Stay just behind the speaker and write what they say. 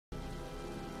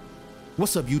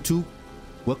What's up, YouTube?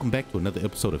 Welcome back to another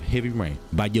episode of Heavy Rain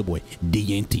by your boy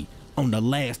DNT. On the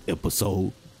last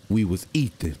episode, we was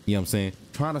Ethan, you know what I'm saying,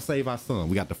 trying to save our son.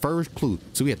 We got the first clue,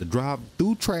 so we had to drive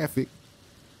through traffic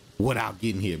without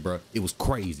getting hit, bro. It was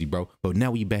crazy, bro. But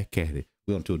now we back at it.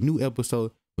 We're on to a new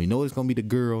episode. We know it's gonna be the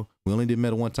girl. We only did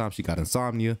met her one time. She got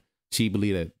insomnia. She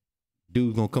believed that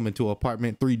dude's gonna come into her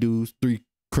apartment. 3 dudes, 3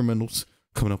 criminals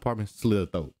come in the apartment, slit her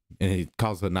throat, and it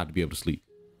caused her not to be able to sleep.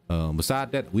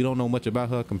 Beside that, we don't know much about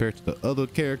her compared to the other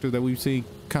characters that we've seen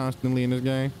constantly in this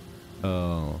game.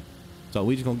 So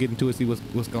we just gonna get into it, see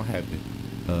what's gonna happen.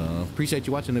 Appreciate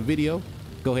you watching the video.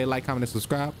 Go ahead, like, comment, and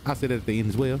subscribe. I'll say that at the end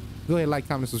as well. Go ahead, like,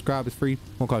 comment, and subscribe. It's free.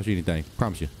 Won't cost you anything.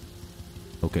 Promise you.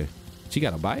 Okay. She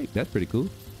got a bike. That's pretty cool.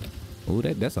 Oh,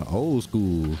 that's an old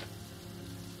school.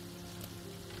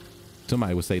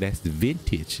 Somebody would say that's the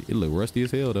vintage. It look rusty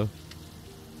as hell though.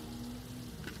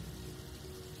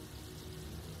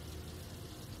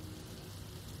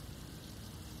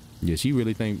 Yeah, she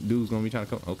really think dude's gonna be trying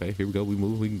to come. Okay, here we go. We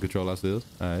move. We can control ourselves.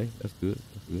 All right, that's good.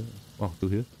 That's good. Walk through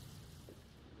here.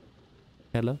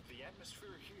 Hello.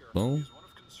 Boom.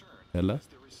 Hello.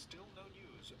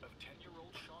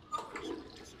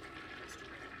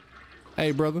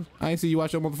 Hey, brother. I ain't see you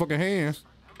wash your motherfucking hands.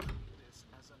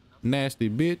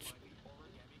 Nasty bitch.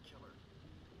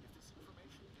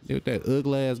 With that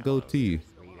ugly ass goatee.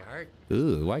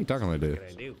 Ugh, why you talking like that? What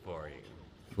can I do for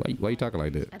you? Why you talking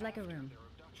like that? I'd like a room.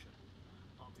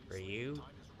 For you?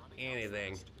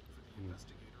 Anything.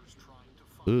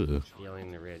 Ugh.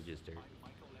 Feeling the register.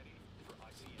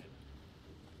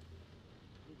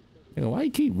 You know, why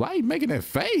you making that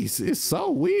face? It's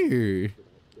so weird.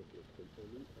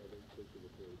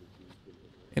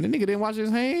 And the nigga didn't wash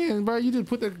his hands, bro. You just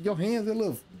put your hands, that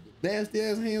little nasty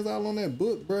ass hands all on that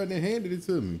book, bro, and then handed it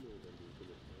to me.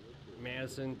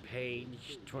 Maddison,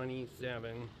 page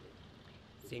 27.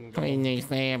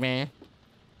 27.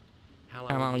 How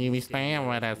long you be staying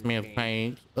with us, Miss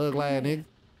Page? Ugly ass nigga.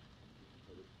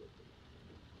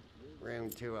 Room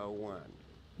 201.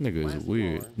 Nigga is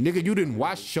weird. Nigga, you didn't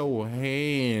wash your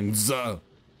hands.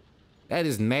 That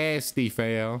is nasty,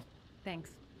 fam.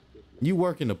 Thanks. You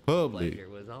work in the public. Pleasure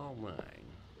was all mine.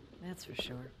 That's for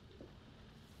sure.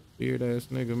 Weird ass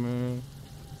nigga, man.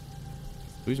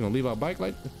 We just gonna leave our bike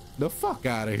like the fuck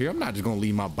out of here. I'm not just gonna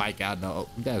leave my bike out. No,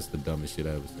 that's the dumbest shit I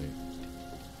ever seen.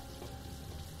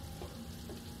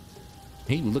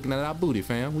 He was looking at our booty,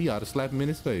 fam. We ought to slap him in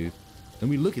his face. And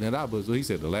we looking at our booty. So he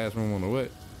said the last room on the what?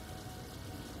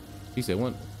 He said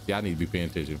one. Yeah, I need to be paying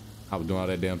attention. I was doing all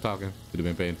that damn talking. Should have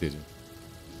been paying attention.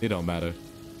 It don't matter.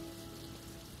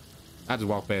 I just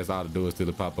walk past all the doors till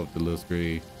it pop up the little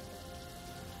screen.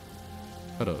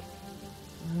 Hold up.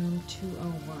 Room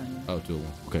 201. Oh,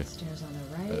 201. Okay. Stairs on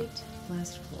the right,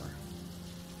 last floor.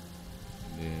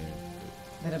 Yeah.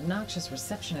 That obnoxious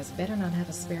receptionist better not have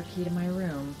a spare key to my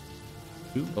room.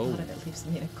 The thought of it leaves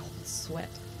me in a cold sweat.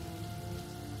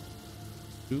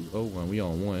 201. We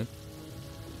on 1.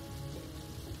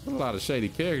 There's a lot of shady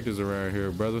characters around here,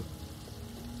 brother.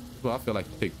 Well, I feel like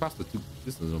you take prostitute.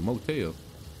 This is a motel.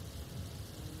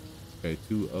 Okay,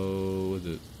 20, is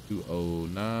it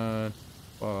 209?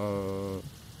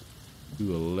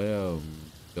 211.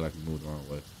 Feel like we moved the wrong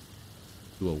way.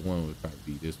 201 would probably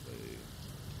be this way.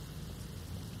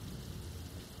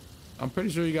 I'm pretty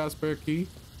sure you got a spare key.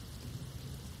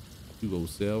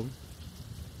 207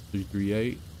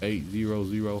 338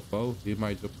 8004. It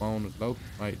might jump on the low.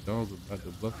 Mike Jones about to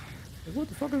bluff. Hey, what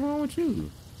the fuck is wrong with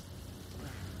you?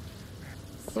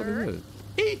 Sir? What is it?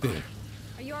 Ethan!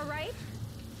 Are you alright?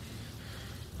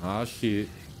 Oh shit.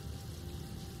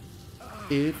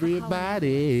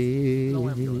 Everybody. No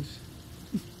ambulance.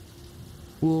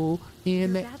 Whoa,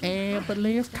 in the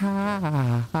ambulance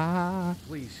car.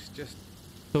 Please, just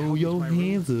Throw your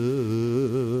hands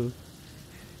up.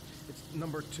 It's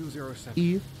number 207.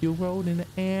 If you rode in the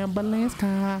ambulance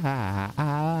car.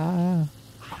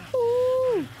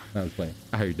 Ooh. I was playing.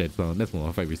 I heard that song. That's one of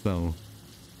my favorite songs.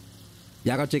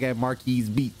 Y'all go check out Marquis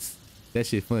Beats. That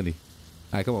shit funny.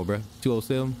 All right, come on, bro.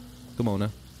 207. Come on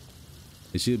now.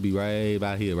 It should be right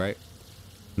about here, right?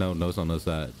 No, it's on the other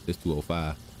side. It's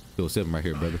 205. 207 right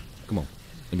here, brother. Come on.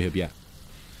 Let me help you out.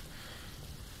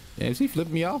 Damn, is he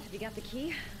flipping me off? Have you got the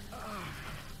key?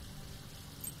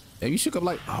 Hey, you shook up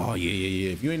like, oh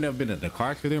yeah. If you ain't never been in the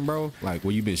car accident, bro, like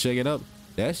where you been shaking up,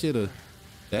 that shit'll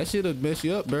mess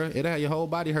you up, bro. It'll have your whole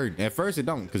body hurting. At first it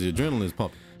don't, cause your adrenaline's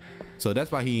pumping. So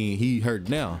that's why he hurt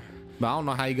now. But I don't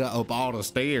know how he got up all the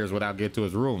stairs without getting to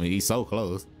his room, and he's so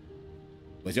close.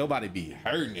 But your body be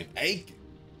hurting and aching.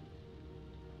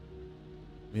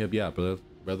 Let me help you out,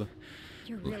 brother.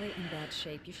 You're really in bad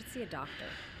shape. You should see a doctor.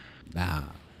 Nah.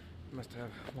 Must have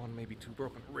one, maybe two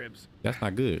broken ribs. That's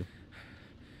not good.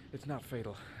 It's not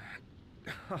fatal.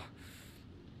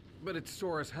 But it's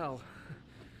sore as hell.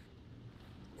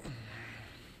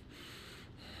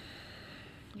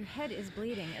 Your head is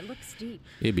bleeding. It looks deep.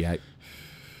 It'd be like,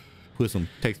 take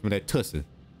some of that tussin.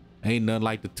 Ain't nothing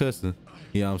like the tussin.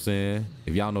 You know what I'm saying?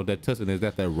 If y'all know what that tussin is,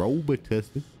 that's that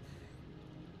Robitussin.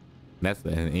 That's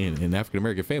in African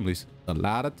American families. A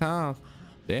lot of times.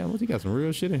 Damn, he got some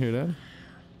real shit in here, though.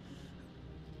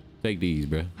 Take these,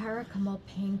 bro. Paracetamol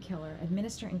painkiller.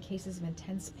 Administer in cases of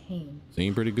intense pain.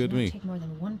 Seem pretty good to me. Take more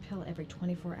than one pill every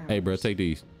 24 hours. Hey, bro, take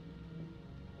these.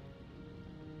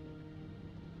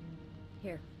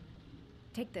 Here.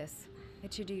 Take this.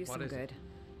 It should do you some good.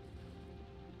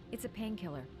 It's a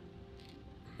painkiller.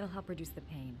 It'll help reduce the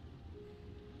pain.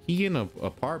 He in an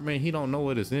apartment. He don't know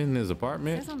what is in his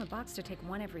apartment. It says on the box to take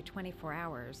one every 24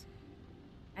 hours.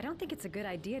 I don't think it's a good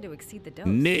idea to exceed the dose.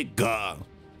 Nigga.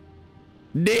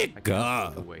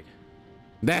 Wait.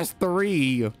 That's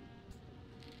 3.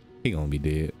 He gonna be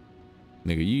dead.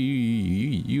 Nigga,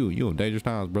 you on dangerous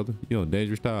times, brother. You on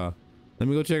dangerous times. Let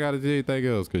me go check out if there's anything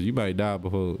else, cause you might die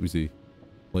before. Let me see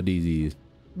what these is.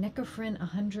 Necoprin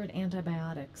 100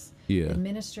 antibiotics. Yeah.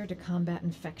 Administer to combat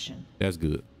infection. That's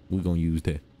good. We're gonna use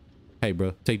that. Hey,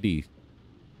 bro, take these.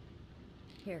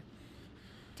 Here.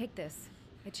 Take this.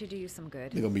 It should do you some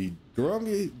good. They're gonna be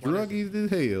druggies as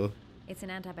hell. It's an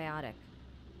antibiotic.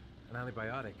 An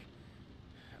antibiotic.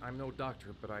 I'm no doctor,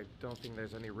 but I don't think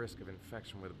there's any risk of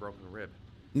infection with a broken rib.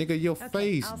 Nigga, your Okay,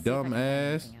 face, I'll see if I dumb can find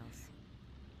ass. anything else.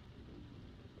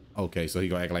 Okay, so he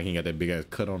gonna act like he ain't got that big ass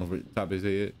cut on the top of his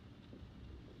head.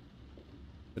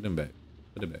 Put them back.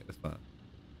 Put it back. That's fine.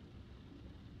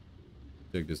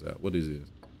 Check this out. What is this?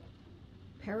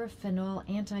 Paraphenol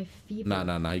anti-fever.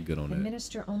 Nah. He good on that.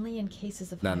 Administer only in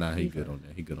cases of Nah, high he fever. good on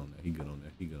that. He good on that. He good on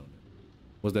that. He good on that.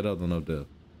 What's that other one up there?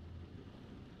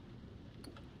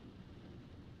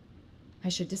 I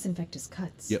should disinfect his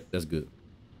cuts. Yep, that's good.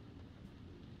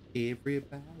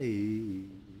 Everybody.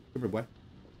 Come here, boy.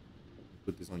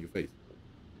 Put this on your face.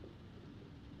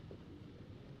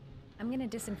 I'm gonna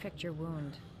disinfect your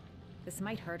wound. This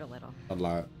might hurt a little. A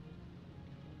lot.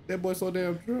 That boy so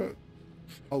damn drunk.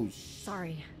 Oh,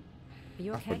 Sorry. Are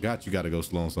you I okay? forgot you gotta go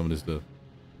slow on some of this stuff.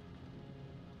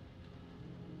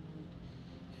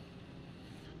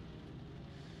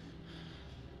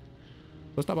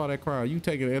 But stop all that crying. You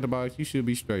taking antibiotics, you should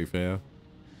be straight, fam.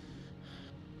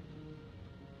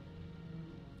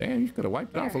 Damn, you could have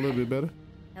wiped it off a little bit better.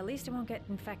 At least it won't get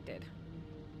infected.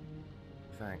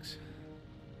 Thanks.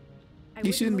 I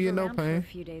shouldn't be in no wouldn't move pain. around for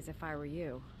a few days if I were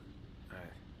you.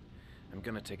 I'm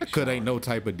gonna take a Cut shower. ain't no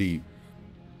type of deep.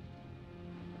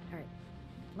 All right.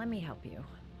 Let me help you.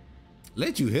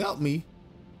 Let you help me.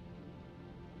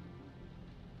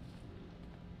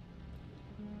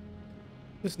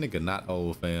 This nigga not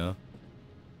old, fam.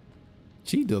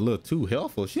 She a little too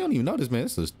helpful. She don't even know this man.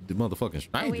 This is the motherfucking I'll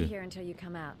stranger. wait here until you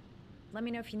come out. Let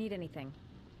me know if you need anything.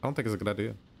 I don't think it's a good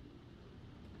idea.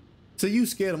 So you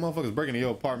scared of motherfuckers breaking in your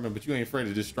apartment, but you ain't afraid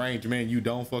of this strange man you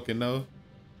don't fucking know?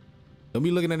 Don't be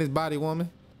looking at his body,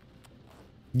 woman.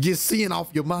 Get seeing off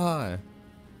your mind.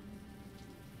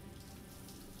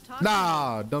 Talk to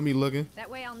Nah, don't be looking. me. That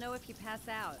way I'll know if you pass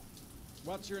out.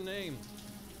 What's your name?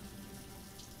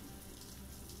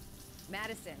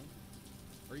 Maddison.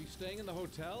 Are you staying in the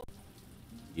hotel?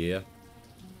 Yeah.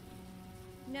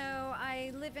 No,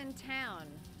 I live in town.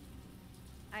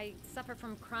 I suffer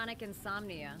from chronic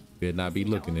insomnia. Better not be Seem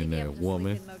to looking only in be there, able to sleep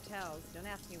woman. in motels. Don't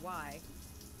ask me why.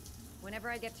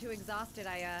 Whenever I get too exhausted,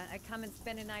 I come and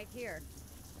spend a night here.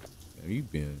 You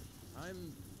been.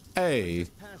 I'm Hey,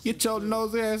 get your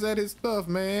nose ass at his stuff,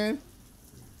 man.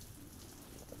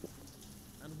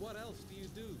 And what else do you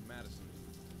do, Maddison?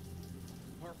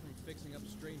 Apart from fixing up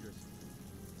strangers.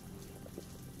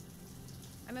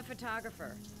 I'm a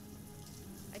photographer.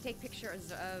 I take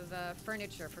pictures of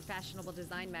furniture for fashionable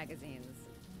design magazines.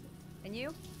 And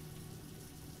you?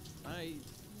 I'm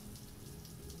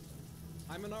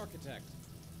an architect.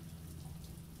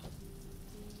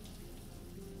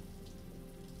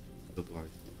 Look like.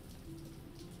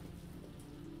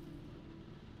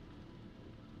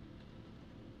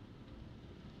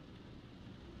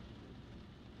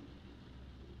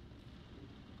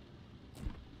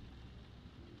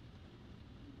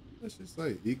 Let's just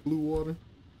say igloo water.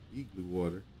 Igloo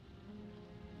water.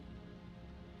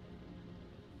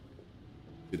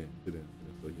 Sit down, so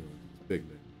you don't suspect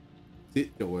nothing.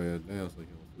 Sit your ass down so you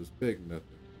don't suspect nothing.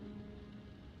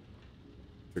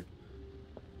 Tricky.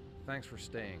 Thanks for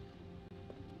staying.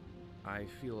 I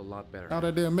feel a lot better. All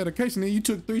that damn medication, and you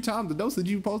took 3 times the dosage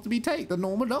you supposed to be taking, the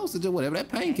normal dosage or whatever that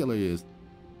painkiller is.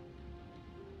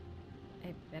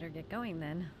 I better get going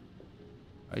then.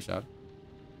 I shot.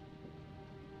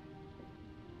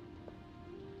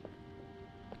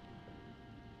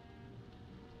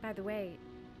 By the way,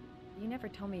 you never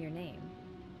told me your name.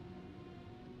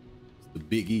 It's the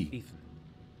big E. Ethan.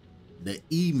 The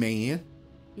E man.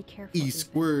 Be careful. E Ethan.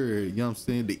 squared. You know what I'm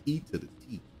saying? The E to the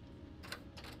T.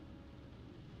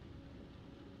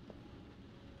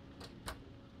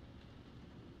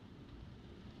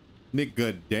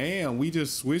 Nigga, damn, we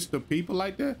just switched the people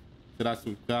like that? Should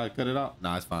I cut it out?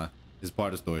 Nah, it's fine. It's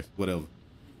part of the story. Whatever.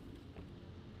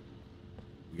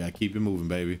 We gotta keep it moving,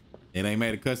 baby. It ain't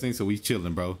made a cutscene, so we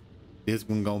chilling, bro. This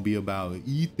one gonna be about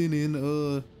Ethan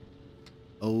and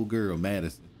old girl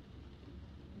Maddison.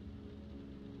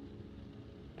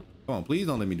 Come on, please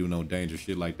don't let me do no dangerous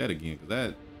shit like that again, cause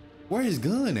that. Where his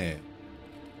gun at?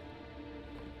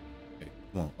 Okay,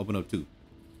 come on, open up 2.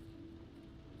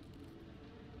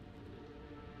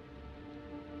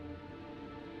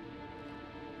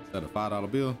 Is that a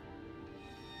 $5 bill?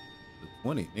 The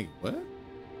 20, nigga, what?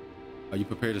 Are you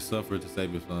prepared to suffer to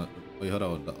save your son? Wait, hold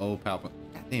on. The old pal. God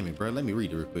damn it, bro. Let me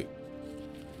read it real quick.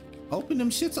 Open them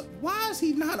shits up. Why is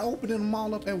he not opening them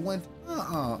all up at one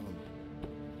time?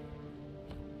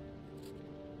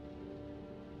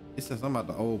 It says something about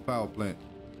the old power plant.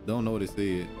 Don't know what it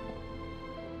said.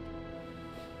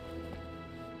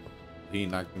 He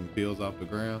knocked them pills off the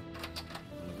ground.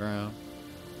 On the ground.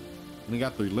 And he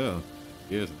got 3 left.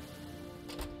 Yes.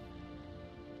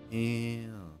 Yeah.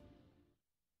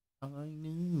 I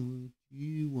knew what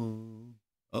you want.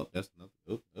 Oh, that's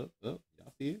another. Up.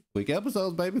 Y'all see it? Quick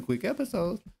episodes, baby. Quick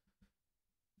episodes.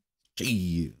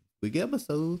 Gee, quick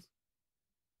episodes.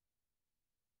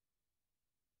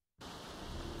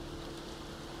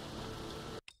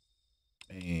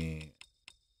 Man.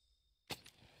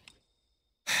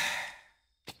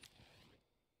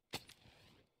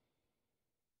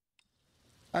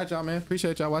 All right, y'all, man.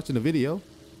 Appreciate y'all watching the video.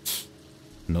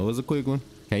 No, it's a quick one.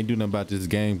 Can't do nothing about this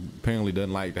game. Apparently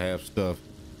doesn't like to have stuff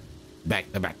back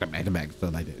to back,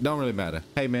 stuff like that. Don't really matter.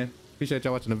 Hey, man. Appreciate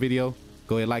y'all watching the video.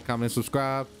 Go ahead, like, comment, and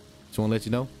subscribe. Just want to let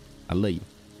you know, I love you.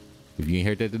 If you ain't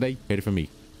heard that today, heard it from me.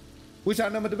 Wish y'all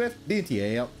number the best.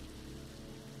 DNT out.